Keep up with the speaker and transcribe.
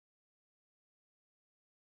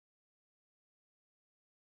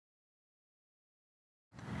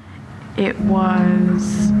It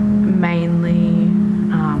was mainly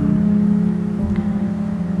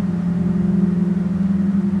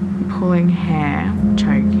pulling hair,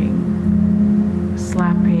 choking,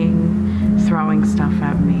 slapping, throwing stuff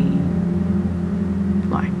at me,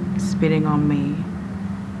 like spitting on me.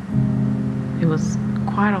 It was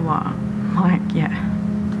quite a lot, yeah.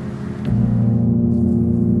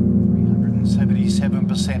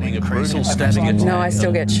 377% increase. No, I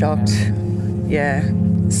still get shocked. Yeah,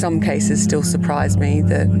 some cases still surprise me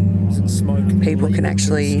that people can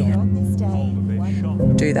actually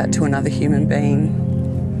do that to another human being.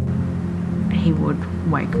 He would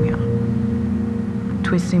wake me up,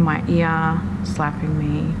 twisting my ear, slapping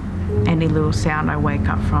me. Any little sound I wake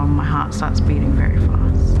up from, my heart starts beating very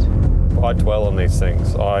fast. I dwell on these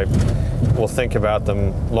things. I will think about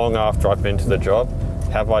them long after I've been to the job.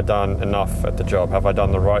 Have I done enough at the job? Have I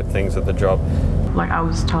done the right things at the job? Like, I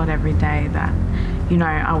was told every day that, you know,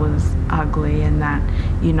 I was ugly and that,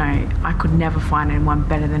 you know, I could never find anyone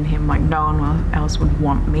better than him. Like, no one else would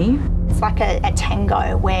want me. It's like a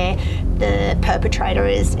tango where the perpetrator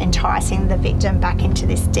is enticing the victim back into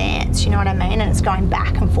this dance, you know what I mean? And it's going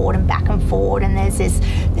back and forward and back and forward, and there's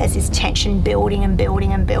this tension building and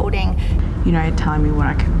building and building. You know, telling me what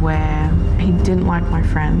I could wear. He didn't like my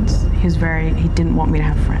friends. He didn't want me to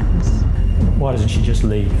have friends. Why doesn't she just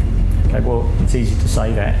leave? Okay, well, it's easy to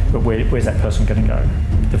say that, but where's that person going to go?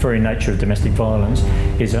 The very nature of domestic violence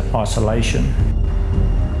is isolation.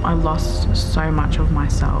 I lost so much of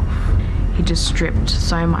myself. He just stripped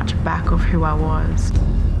so much back of who I was.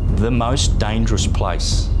 The most dangerous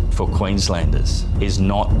place for Queenslanders is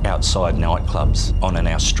not outside nightclubs, on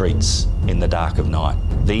our streets in the dark of night.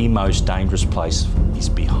 The most dangerous place is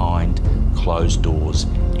behind closed doors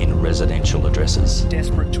in residential addresses.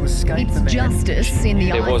 Desperate to escape the man. Justice in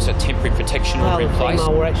the There was a temporary protection order in place.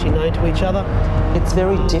 Female were actually known to each other. It's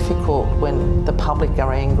very difficult when the public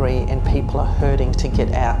are angry and people are hurting to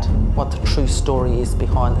get out what the true story is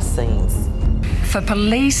behind the scenes. For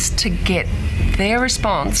police to get their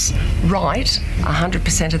response right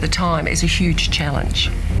 100% of the time is a huge challenge.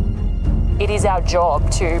 It is our job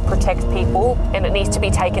to protect people, and it needs to be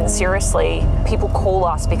taken seriously. People call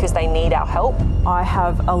us because they need our help. I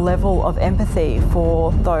have a level of empathy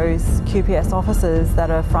for those QPS officers that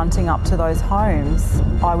are fronting up to those homes.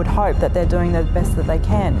 I would hope that they're doing the best that they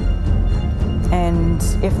can. And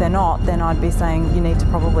if they're not, then I'd be saying you need to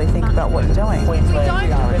probably think about what you're doing. We don't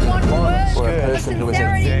want words For a person who was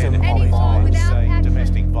a victim of a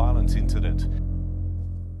domestic violence incident.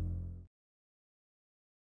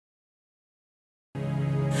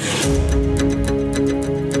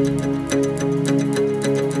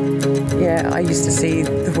 Yeah, I used to see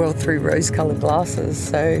the world through rose-coloured glasses,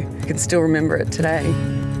 so I can still remember it today.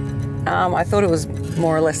 I thought it was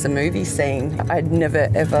more or less a movie scene. I'd never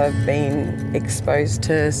ever been exposed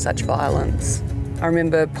to such violence. I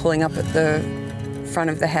remember pulling up at the front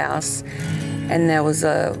of the house and there was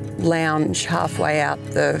a lounge halfway out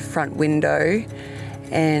the front window,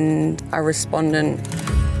 and a respondent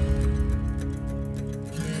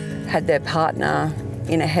had their partner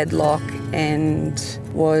in a headlock and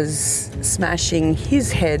was smashing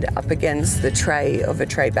his head up against the tray of a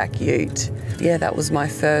tray-back ute. Yeah, that was my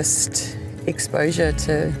first exposure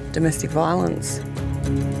to domestic violence.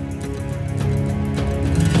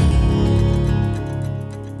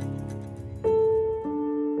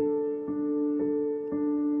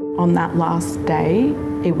 On that last day,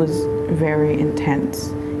 it was very intense.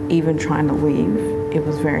 Even trying to leave, it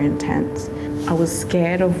was very intense. I was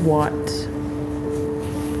scared of what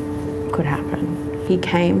could happen. He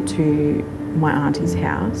came to my auntie's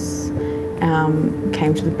house,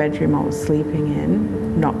 came to the bedroom I was sleeping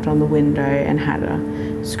in, knocked on the window and had a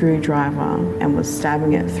screwdriver and was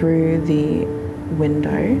stabbing it through the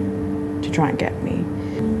window to try and get me.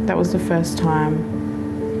 That was the first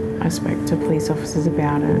time I spoke to police officers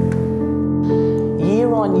about it.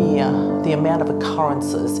 Year on year, the amount of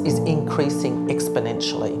occurrences is increasing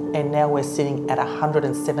exponentially, and now we're sitting at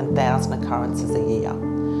 107,000 occurrences a year.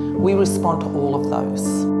 We respond to all of those.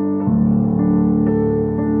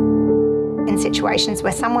 In situations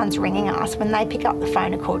where someone's ringing us, when they pick up the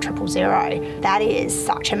phone and call 000, that is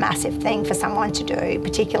such a massive thing for someone to do,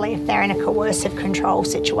 particularly if they're in a coercive control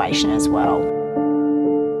situation as well.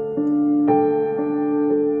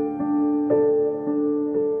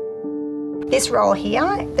 This role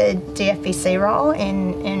here, the DFVC role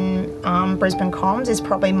in Brisbane Comms, is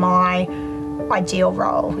probably my ideal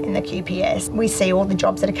role in the QPS. We see all the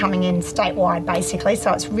jobs that are coming in statewide basically,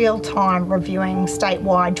 so it's real-time reviewing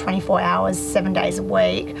statewide 24 hours, 7 days a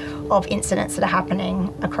week of incidents that are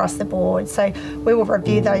happening across the board. So we will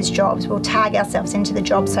review those jobs, we'll tag ourselves into the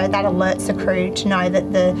job so that alerts the crew to know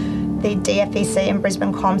that the DFEC and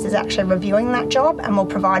Brisbane Comms is actually reviewing that job, and we'll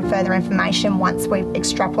provide further information once we've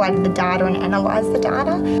extrapolated the data and analysed the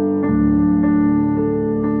data.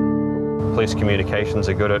 Police communications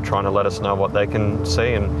are good at trying to let us know what they can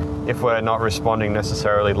see, and if we're not responding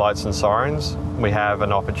necessarily lights and sirens, we have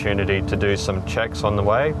an opportunity to do some checks on the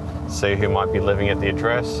way, see who might be living at the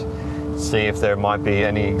address, see if there might be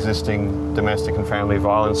any existing domestic and family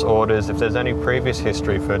violence orders, if there's any previous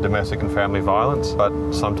history for domestic and family violence. But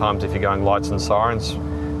sometimes if you're going lights and sirens,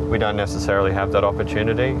 we don't necessarily have that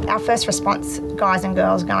opportunity. Our first response guys and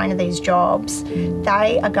girls going to these jobs,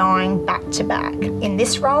 they are going back to back. In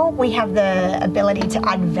this role, we have the ability to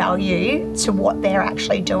add value to what they're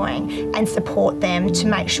actually doing and support them to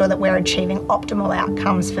make sure that we're achieving optimal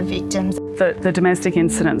outcomes for victims. The domestic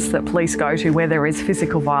incidents that police go to where there is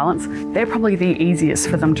physical violence, they're probably the easiest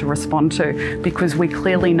for them to respond to because we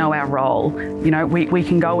clearly know our role. You know, we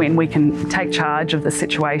can go in, we can take charge of the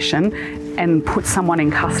situation and put someone in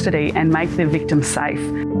custody and make the victim safe.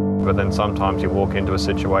 But then sometimes you walk into a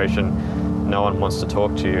situation, no one wants to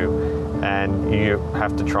talk to you, and you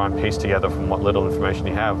have to try and piece together from what little information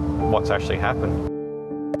you have what's actually happened.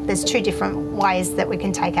 There's two different ways that we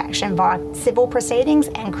can take action via civil proceedings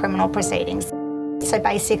and criminal proceedings. So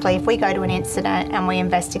basically, if we go to an incident and we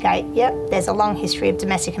investigate, yep, there's a long history of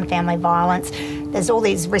domestic and family violence, there's all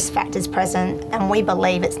these risk factors present, and we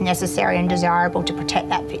believe it's necessary and desirable to protect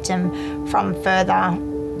that victim from further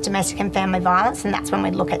domestic and family violence, and that's when we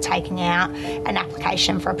look at taking out an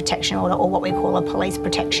application for a protection order, or what we call a police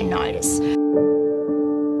protection notice.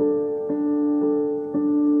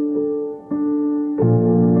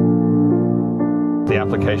 The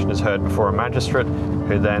application is heard before a magistrate,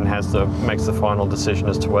 who then makes the final decision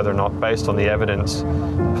as to whether or not, based on the evidence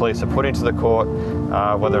police are putting to the court,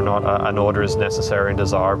 whether or not an order is necessary and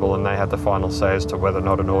desirable, and they have the final say as to whether or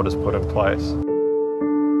not an order is put in place.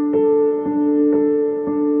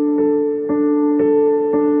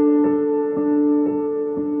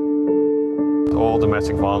 All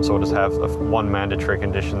domestic violence orders have one mandatory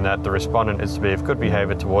condition, that the respondent is to be of good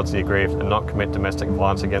behaviour towards the aggrieved and not commit domestic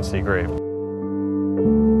violence against the aggrieved.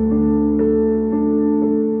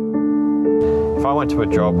 If I went to a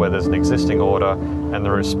job where there's an existing order and the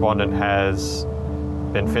respondent has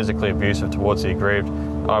been physically abusive towards the aggrieved,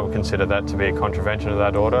 I would consider that to be a contravention of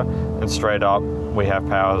that order, and straight up we have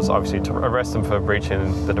powers obviously to arrest them for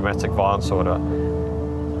breaching the domestic violence order.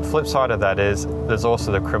 The flip side of that is there's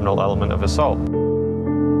also the criminal element of assault.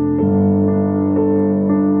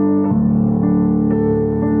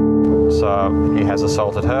 So he has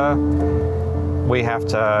assaulted her. We have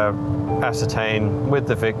to ascertain with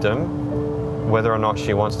the victim whether or not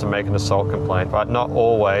she wants to make an assault complaint, but not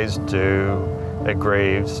always do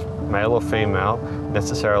aggrieved, male or female,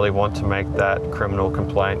 necessarily want to make that criminal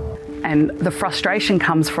complaint. And the frustration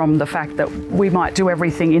comes from the fact that we might do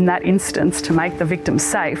everything in that instance to make the victim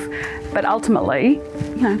safe, but ultimately,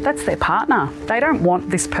 you know, that's their partner. They don't want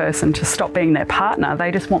this person to stop being their partner,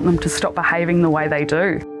 they just want them to stop behaving the way they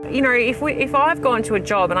do. You know, if I've gone to a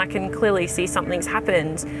job and I can clearly see something's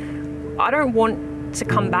happened, I don't want to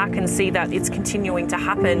come back and see that it's continuing to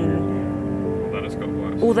happen. That it's got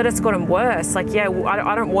worse. Or that it's gotten worse. Like, yeah,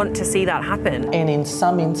 I don't want to see that happen. And in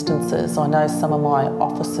some instances, I know some of my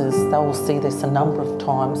officers, they will see this a number of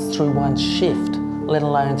times through one shift, let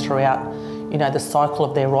alone throughout, you know, the cycle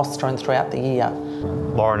of their roster and throughout the year.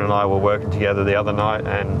 Lauren and I were working together the other night,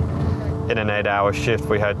 and in an 8-hour shift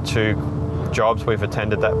we had 2 jobs we've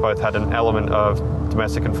attended that both had an element of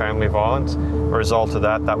domestic and family violence. A result of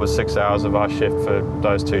that was 6 hours of our shift for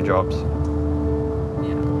those 2 jobs.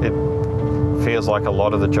 Yeah. It feels like a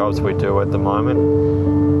lot of the jobs we do at the moment.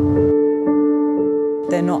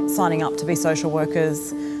 They're not signing up to be social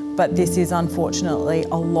workers, but this is unfortunately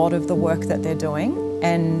a lot of the work that they're doing,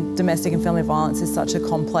 and domestic and family violence is such a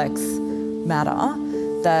complex matter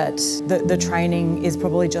that the training is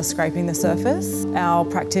probably just scraping the surface. Our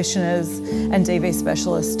practitioners and DV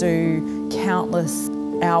specialists do countless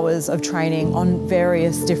hours of training on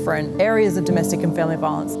various different areas of domestic and family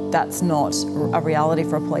violence. That's not a reality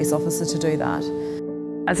for a police officer to do that.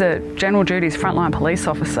 As a general duties frontline police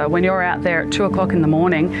officer, when you're out there at 2 o'clock in the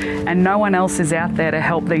morning and no one else is out there to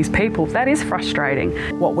help these people, that is frustrating.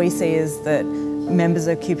 What we see is that members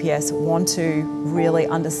of QPS want to really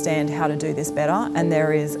understand how to do this better, and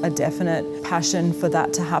there is a definite passion for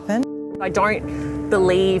that to happen. I don't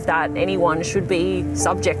believe that anyone should be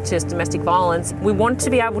subject to domestic violence. We want to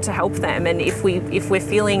be able to help them, and if we're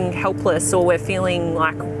feeling helpless or we're feeling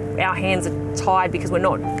like our hands are tied because we're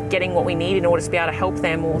not getting what we need in order to be able to help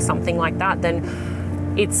them or something like that, then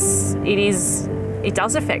it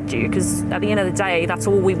does affect you, because at the end of the day, that's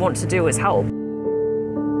all we want to do is help.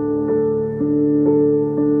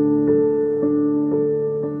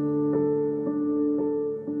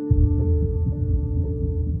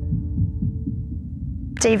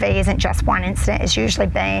 DV isn't just one incident, it's usually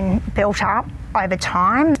been built up over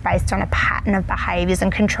time based on a pattern of behaviours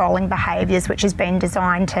and controlling behaviours which has been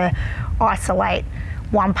designed to isolate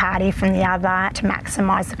one party from the other to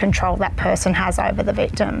maximise the control that person has over the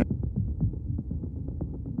victim.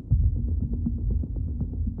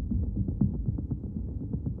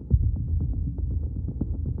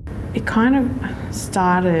 It kind of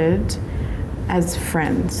started as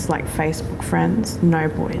friends, like Facebook friends, no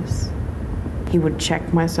boys. He would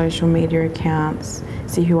check my social media accounts,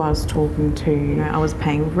 see who I was talking to. You know, I was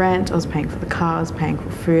paying rent, I was paying for the car, I was paying for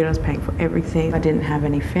food, I was paying for everything. I didn't have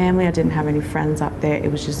any family, I didn't have any friends up there. It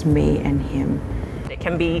was just me and him. It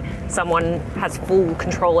can be someone has full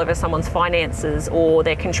control over someone's finances, or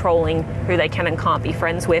they're controlling who they can and can't be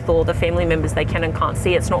friends with, or the family members they can and can't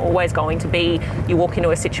see. It's not always going to be you walk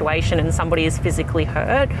into a situation and somebody is physically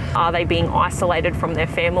hurt. Are they being isolated from their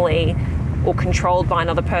family or controlled by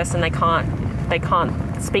another person? They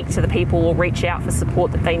can't speak to the people or reach out for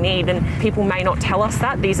support that they need, and people may not tell us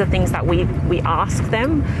that. These are things that we ask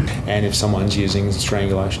them. And if someone's using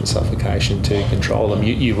strangulation, suffocation to control them,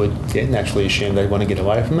 you would naturally assume they want to get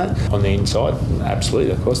away from that. On the inside,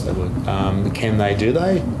 absolutely, of course they would. Can they, do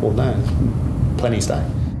they? Well, no, plenty stay.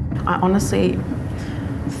 I honestly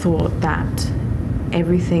thought that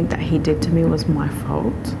everything that he did to me was my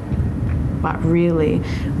fault. But really,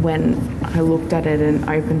 when I looked at it and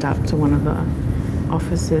opened up to one of the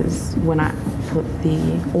officers, when I put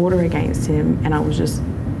the order against him and I was just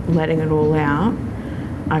letting it all out,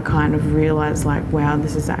 I kind of realised, like, wow,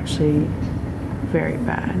 this is actually very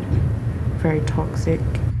bad, very toxic.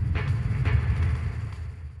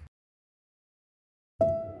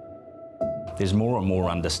 There's more and more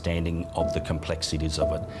understanding of the complexities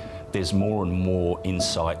of it. There's more and more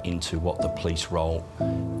insight into what the police role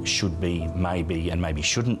should be, maybe, and maybe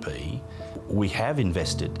shouldn't be. We have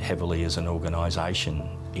invested heavily as an organisation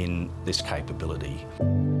in this capability.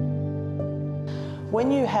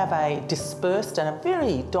 When you have a dispersed and a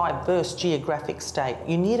very diverse geographic state,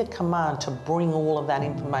 you need a command to bring all of that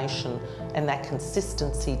information and that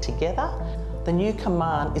consistency together. The new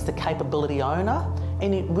command is the capability owner,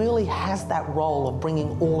 and it really has that role of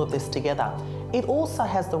bringing all of this together. It also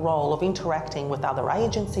has the role of interacting with other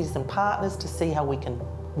agencies and partners to see how we can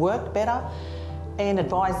work better, and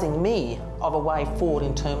advising me of a way forward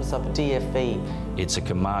in terms of DFE. It's a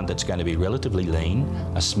command that's going to be relatively lean,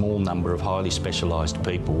 a small number of highly specialised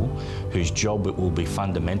people whose job it will be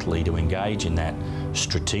fundamentally to engage in that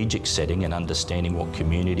strategic setting and understanding what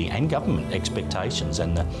community and government expectations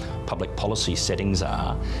and the public policy settings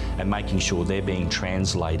are, and making sure they're being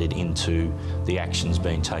translated into the actions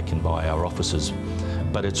being taken by our officers.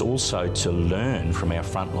 But it's also to learn from our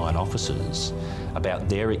frontline officers about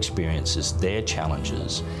their experiences, their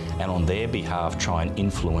challenges, and on their behalf try and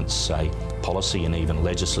influence, say, policy and even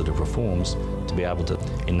legislative reforms to be able to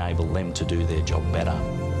enable them to do their job better.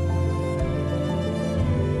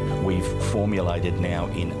 We've formulated now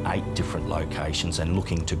in 8 different locations and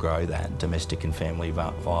looking to grow that domestic and family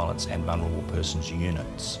violence and vulnerable persons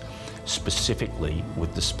units, specifically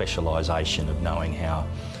with the specialisation of knowing how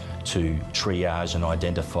to triage and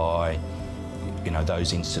identify,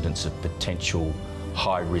 those incidents of potential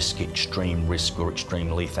high risk, extreme risk or extreme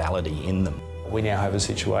lethality in them. We now have a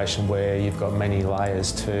situation where you've got many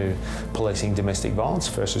layers to policing domestic violence.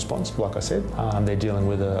 First response, like I said, they're dealing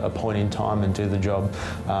with a point in time and do the job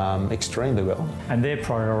extremely well. And their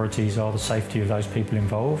priorities are the safety of those people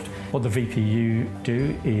involved. What the VPU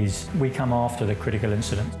do is we come after the critical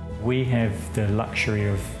incident. We have the luxury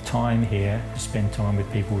of time here to spend time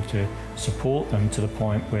with people to support them to the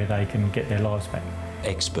point where they can get their lives back.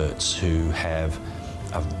 Experts who have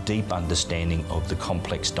a deep understanding of the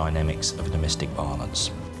complex dynamics of domestic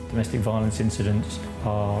violence. Domestic violence incidents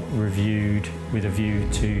are reviewed with a view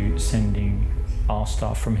to sending our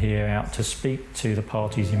staff from here out to speak to the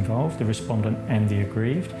parties involved, the respondent and the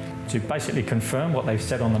aggrieved, to basically confirm what they've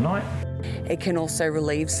said on the night. It can also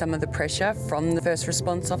relieve some of the pressure from the first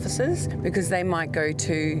response officers, because they might go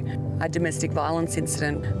to a domestic violence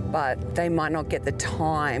incident, but they might not get the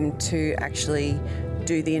time to actually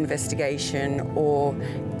do the investigation or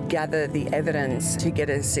gather the evidence to get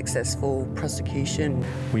a successful prosecution.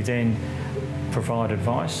 We then provide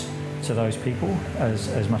advice to those people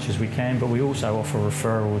as much as we can, but we also offer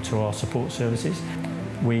referral to our support services.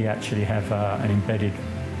 We actually have an embedded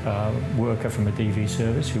worker from a DV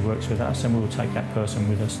service who works with us, and we'll take that person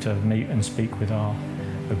with us to meet and speak with our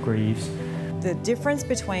aggrieved. The difference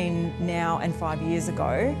between now and 5 years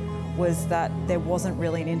ago was that there wasn't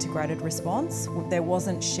really an integrated response. There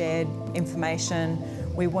wasn't shared information.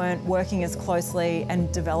 We weren't working as closely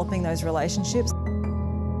and developing those relationships.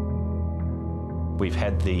 We've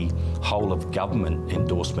had the whole of government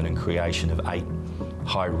endorsement and creation of 8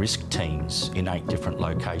 high-risk teams in 8 different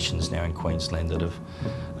locations now in Queensland that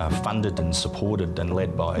have funded and supported and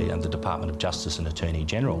led by the Department of Justice and Attorney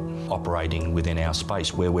General, operating within our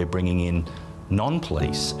space, where we're bringing in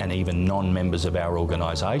non-police and even non-members of our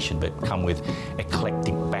organisation, but come with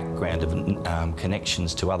eclectic background of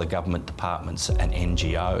connections to other government departments and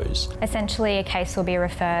NGOs. Essentially, a case will be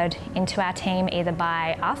referred into our team either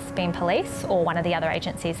by us, being police, or one of the other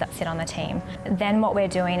agencies that sit on the team. Then what we're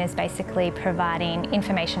doing is basically providing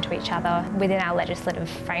information to each other within our legislative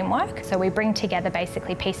framework. So we bring together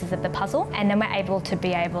basically pieces of the puzzle, and then we're able to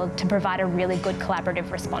provide a really good collaborative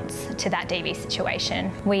response to that DV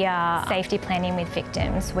situation. We are safety planning with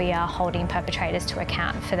victims. We are holding perpetrators to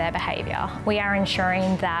account for their behaviour. We are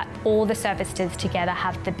ensuring that all the services together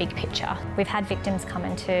have the big picture. We've had victims come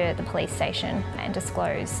into the police station and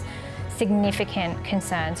disclose significant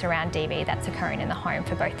concerns around DV that's occurring in the home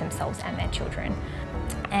for both themselves and their children.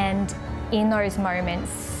 And in those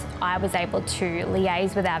moments, I was able to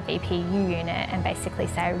liaise with our VPU unit and basically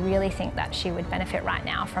say, I really think that she would benefit right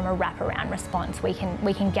now from a wraparound response. We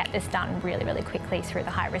can get this done really, really quickly through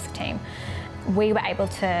the high-risk team. We were able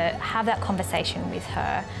to have that conversation with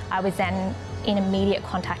her. I was then in immediate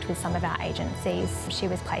contact with some of our agencies. She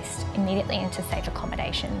was placed immediately into safe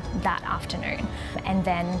accommodation that afternoon. And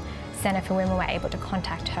then Centre for Women were able to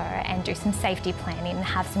contact her and do some safety planning and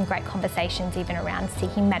have some great conversations even around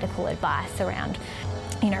seeking medical advice around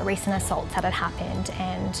recent assaults that had happened,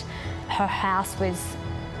 and her house was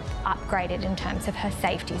upgraded in terms of her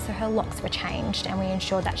safety, so her locks were changed and we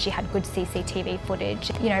ensured that she had good CCTV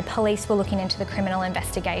footage. Police were looking into the criminal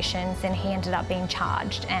investigations, and he ended up being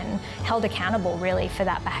charged and held accountable really for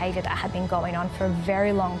that behaviour that had been going on for a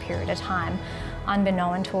very long period of time,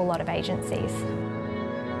 unbeknown to a lot of agencies.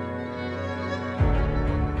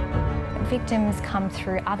 Victims come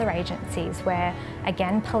through other agencies where,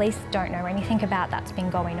 again, police don't know anything about that's been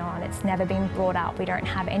going on. It's never been brought up. We don't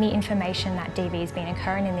have any information that DV has been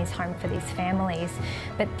occurring in this home for these families.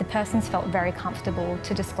 But the person's felt very comfortable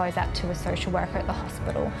to disclose that to a social worker at the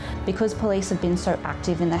hospital. Because police have been so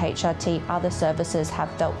active in the HRT, other services have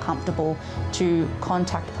felt comfortable to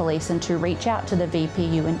contact police and to reach out to the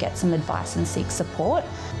VPU and get some advice and seek support.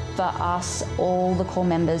 For us, all the core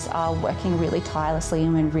members are working really tirelessly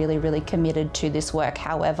and we're really, really committed to this work.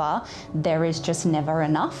 However, there is just never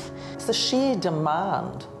enough. It's the sheer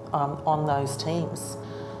demand on those teams.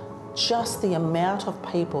 Just the amount of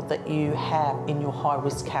people that you have in your high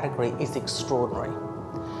risk category is extraordinary.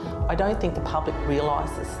 I don't think the public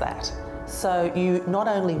realises that. So you not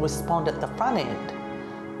only respond at the front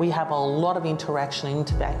end, we have a lot of interaction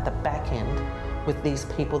into the back end with these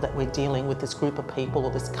people that we're dealing with, this group of people or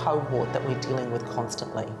this cohort that we're dealing with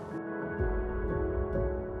constantly.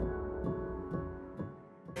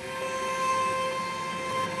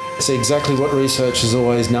 It's exactly what research has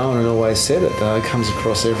always known and always said. It comes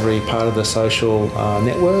across every part of the social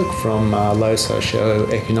network, from low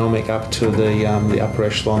socio-economic up to the upper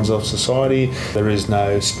echelons of society. There is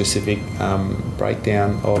no specific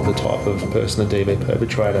breakdown of the type of person the DV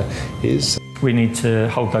perpetrator is. We need to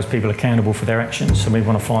hold those people accountable for their actions, so we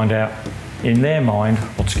want to find out in their mind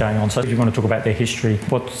what's going on. So if you want to talk about their history,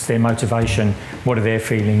 what's their motivation, what are their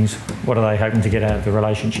feelings, what are they hoping to get out of the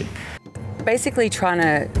relationship. Basically trying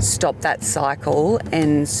to stop that cycle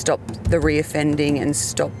and stop the reoffending and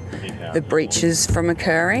stop the breaches from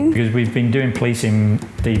occurring. Because we've been doing policing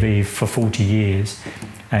DV for 40 years,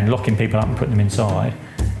 and locking people up and putting them inside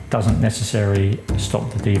doesn't necessarily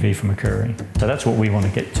stop the DV from occurring. So that's what we want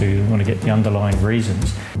to get to. We want to get the underlying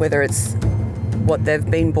reasons. Whether it's what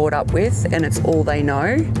they've been brought up with and it's all they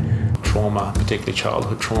know. Trauma, particularly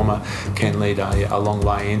childhood trauma, can lead a long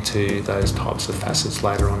way into those types of facets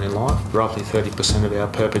later on in life. Roughly 30% of our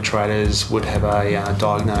perpetrators would have a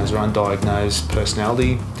diagnosed or undiagnosed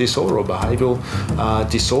personality disorder or behavioural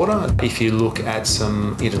disorder. If you look at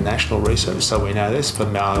some international research, so we know this, for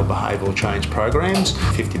male behavioural change programs,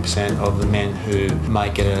 50% of the men who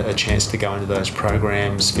may get a chance to go into those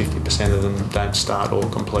programs, 50% of them don't start or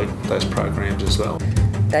complete those programs as well.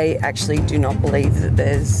 They actually do not believe that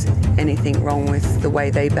there's anything wrong with the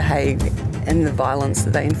way they behave and the violence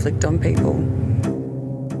that they inflict on people.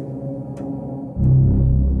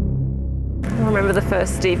 remember the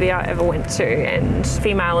first DV I ever went to, and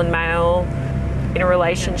female and male in a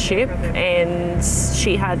relationship, and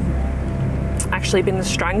she had actually been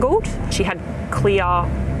strangled. She had clear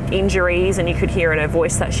injuries, and you could hear in her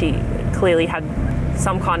voice that she clearly had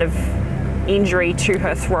some kind of injury to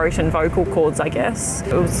her throat and vocal cords, I guess.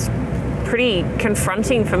 It was pretty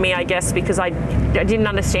confronting for me, I guess, because I didn't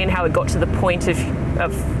understand how it got to the point of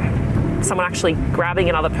someone actually grabbing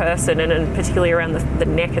another person, and particularly around the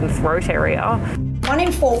neck and throat area. 1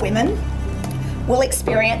 in 4 women will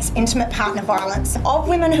experience intimate partner violence. Of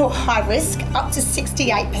women who are high risk, up to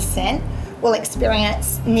 68% will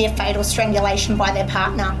experience near fatal strangulation by their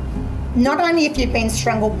partner. Not only if you've been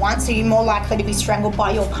strangled once are you more likely to be strangled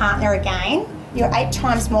by your partner again, you're 8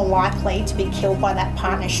 times more likely to be killed by that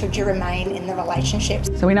partner should you remain in the relationship.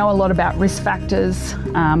 So we know a lot about risk factors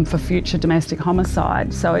for future domestic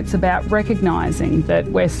homicide. So it's about recognising that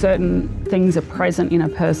where certain things are present in a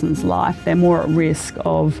person's life, they're more at risk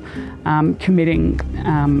of committing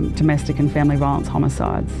domestic and family violence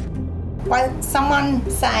homicides. By someone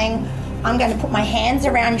saying, I'm going to put my hands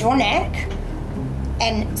around your neck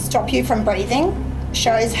and stop you from breathing,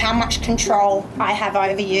 shows how much control I have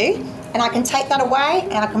over you. And I can take that away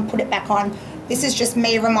and I can put it back on. This is just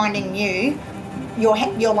me reminding you,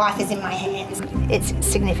 your life is in my hands. It's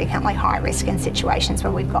significantly high risk in situations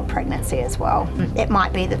where we've got pregnancy as well. It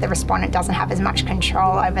might be that the respondent doesn't have as much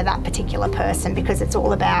control over that particular person because it's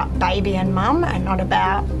all about baby and mum and not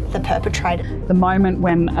about the perpetrator. The moment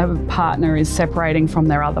when a partner is separating from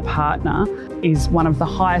their other partner is one of the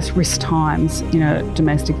highest risk times in a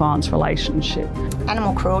domestic violence relationship.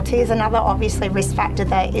 Animal cruelty is another obviously risk factor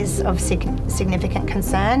that is of significant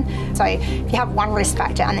concern. So if you have one risk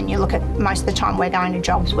factor and then you look at most of the time we're going to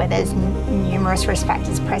jobs where there's numerous risk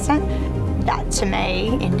factors present, that to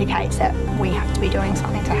me indicates that we have to be doing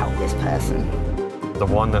something to help this person. The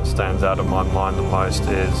one that stands out in my mind the most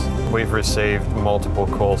is we've received multiple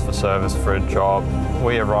calls for service for a job.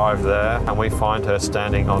 We arrive there and we find her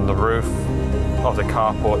standing on the roof of the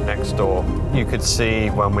carport next door. You could see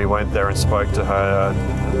when we went there and spoke to her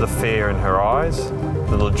the fear in her eyes,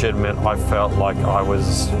 the legitimate, I felt like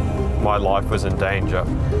my life was in danger.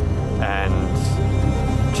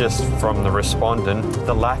 And just from the respondent,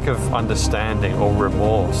 the lack of understanding or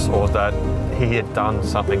remorse or that he had done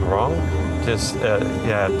something wrong, just,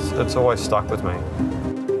 it's always stuck with me.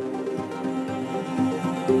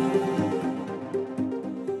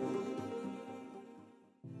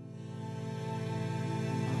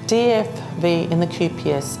 DFV in the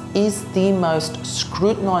QPS is the most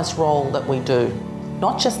scrutinised role that we do,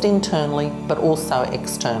 not just internally but also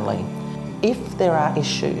externally. If there are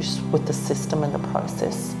issues with the system and the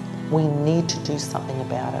process, we need to do something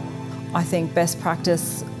about it. I think best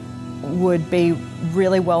practice would be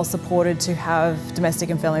really well supported to have domestic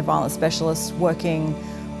and family violence specialists working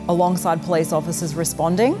alongside police officers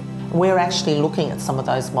responding. We're actually looking at some of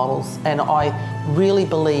those models, and I really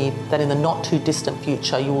believe that in the not too distant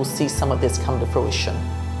future you will see some of this come to fruition.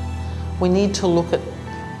 We need to look at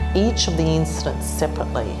each of the incidents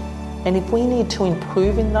separately, and if we need to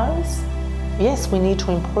improve in those, yes, we need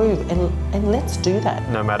to improve, and let's do that.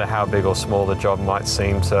 No matter how big or small the job might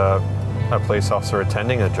seem to a police officer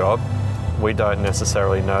attending a job, we don't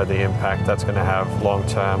necessarily know the impact that's going to have long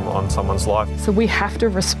term on someone's life. So we have to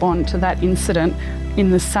respond to that incident in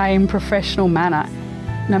the same professional manner,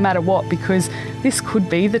 no matter what, because this could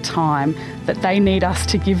be the time that they need us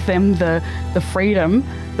to give them the freedom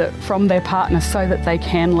from their partner so that they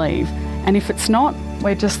can leave. And if it's not,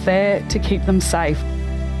 we're just there to keep them safe.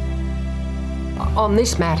 On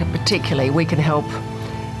this matter particularly, we can help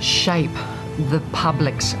shape the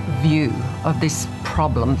public's view of this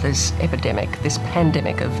problem, this epidemic, this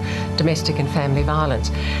pandemic of domestic and family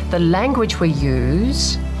violence. The language we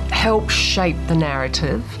use helps shape the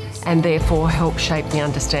narrative and therefore help shape the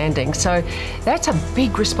understanding. So that's a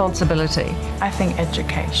big responsibility. I think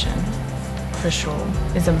education, for sure,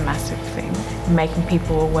 is a massive thing. Making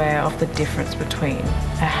people aware of the difference between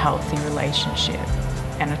a healthy relationship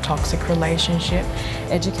and a toxic relationship.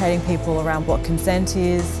 Educating people around what consent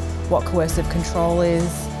is, what coercive control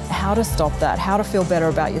is, how to stop that, how to feel better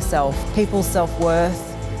about yourself, people's self-worth.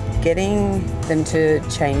 Getting them to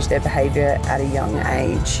change their behaviour at a young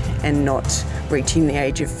age and not reaching the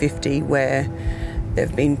age of 50 where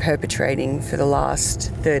they've been perpetrating for the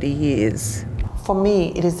last 30 years. For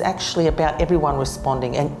me, it is actually about everyone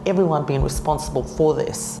responding and everyone being responsible for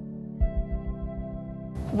this.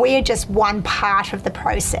 We are just one part of the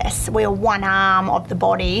process. We are one arm of the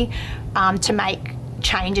body to make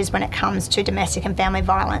changes when it comes to domestic and family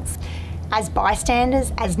violence. as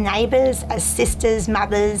bystanders, as neighbours, as sisters,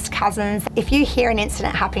 mothers, cousins. If you hear an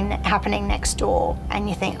incident happening next door and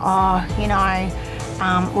you think, oh, you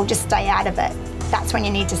know, we'll just stay out of it, that's when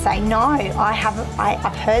you need to say, no,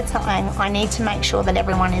 I've heard something, I need to make sure that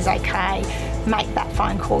everyone is okay. Make that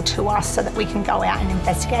phone call to us so that we can go out and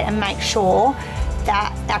investigate and make sure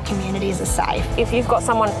that our communities are safe. If you've got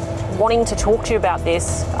someone wanting to talk to you about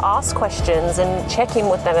this, ask questions and check in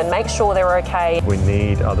with them and make sure they're okay. We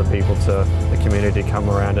need other people the community to come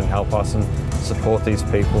around and help us and support these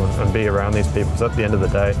people and be around these people, because at the end of the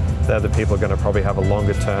day, they're the people who are going to probably have a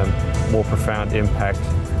longer term, more profound impact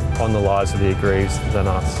on the lives of the aggrieved than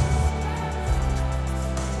us.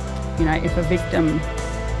 You know, if a victim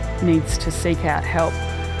needs to seek out help,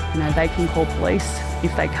 you know, they can call police.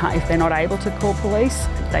 If they're not able to call police,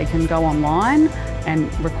 they can go online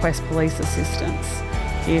and request police assistance.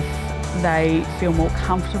 If they feel more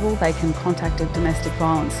comfortable, they can contact a domestic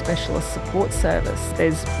violence specialist support service.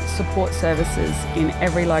 There's support services in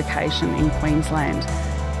every location in Queensland.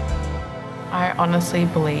 I honestly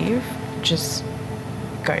believe just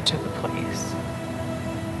go to the police.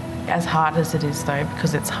 As hard as it is though,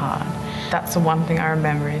 because it's hard. That's the one thing I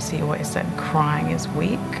remember is he always said crying is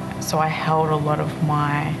weak. So I held a lot of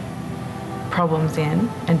my problems in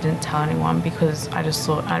and didn't tell anyone because I just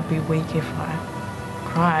thought I'd be weak if I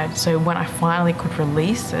cried. So when I finally could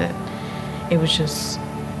release it,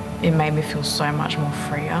 it made me feel so much more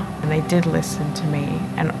freer. And they did listen to me.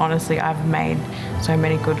 And honestly, I've made so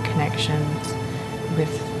many good connections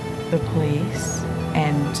with the police,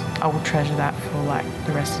 and I will treasure that for like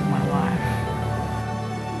the rest of my life.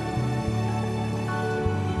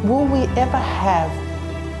 Will we ever have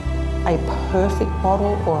a perfect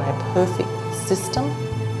model or a perfect system?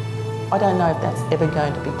 I don't know if that's ever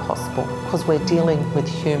going to be possible, because we're dealing with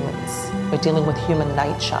humans. We're dealing with human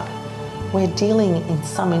nature. We're dealing, in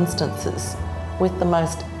some instances, with the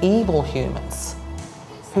most evil humans,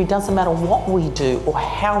 who doesn't matter what we do or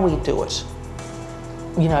how we do it,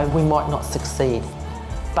 you know, we might not succeed.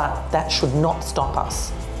 But that should not stop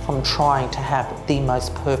us from trying to have the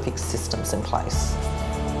most perfect systems in place.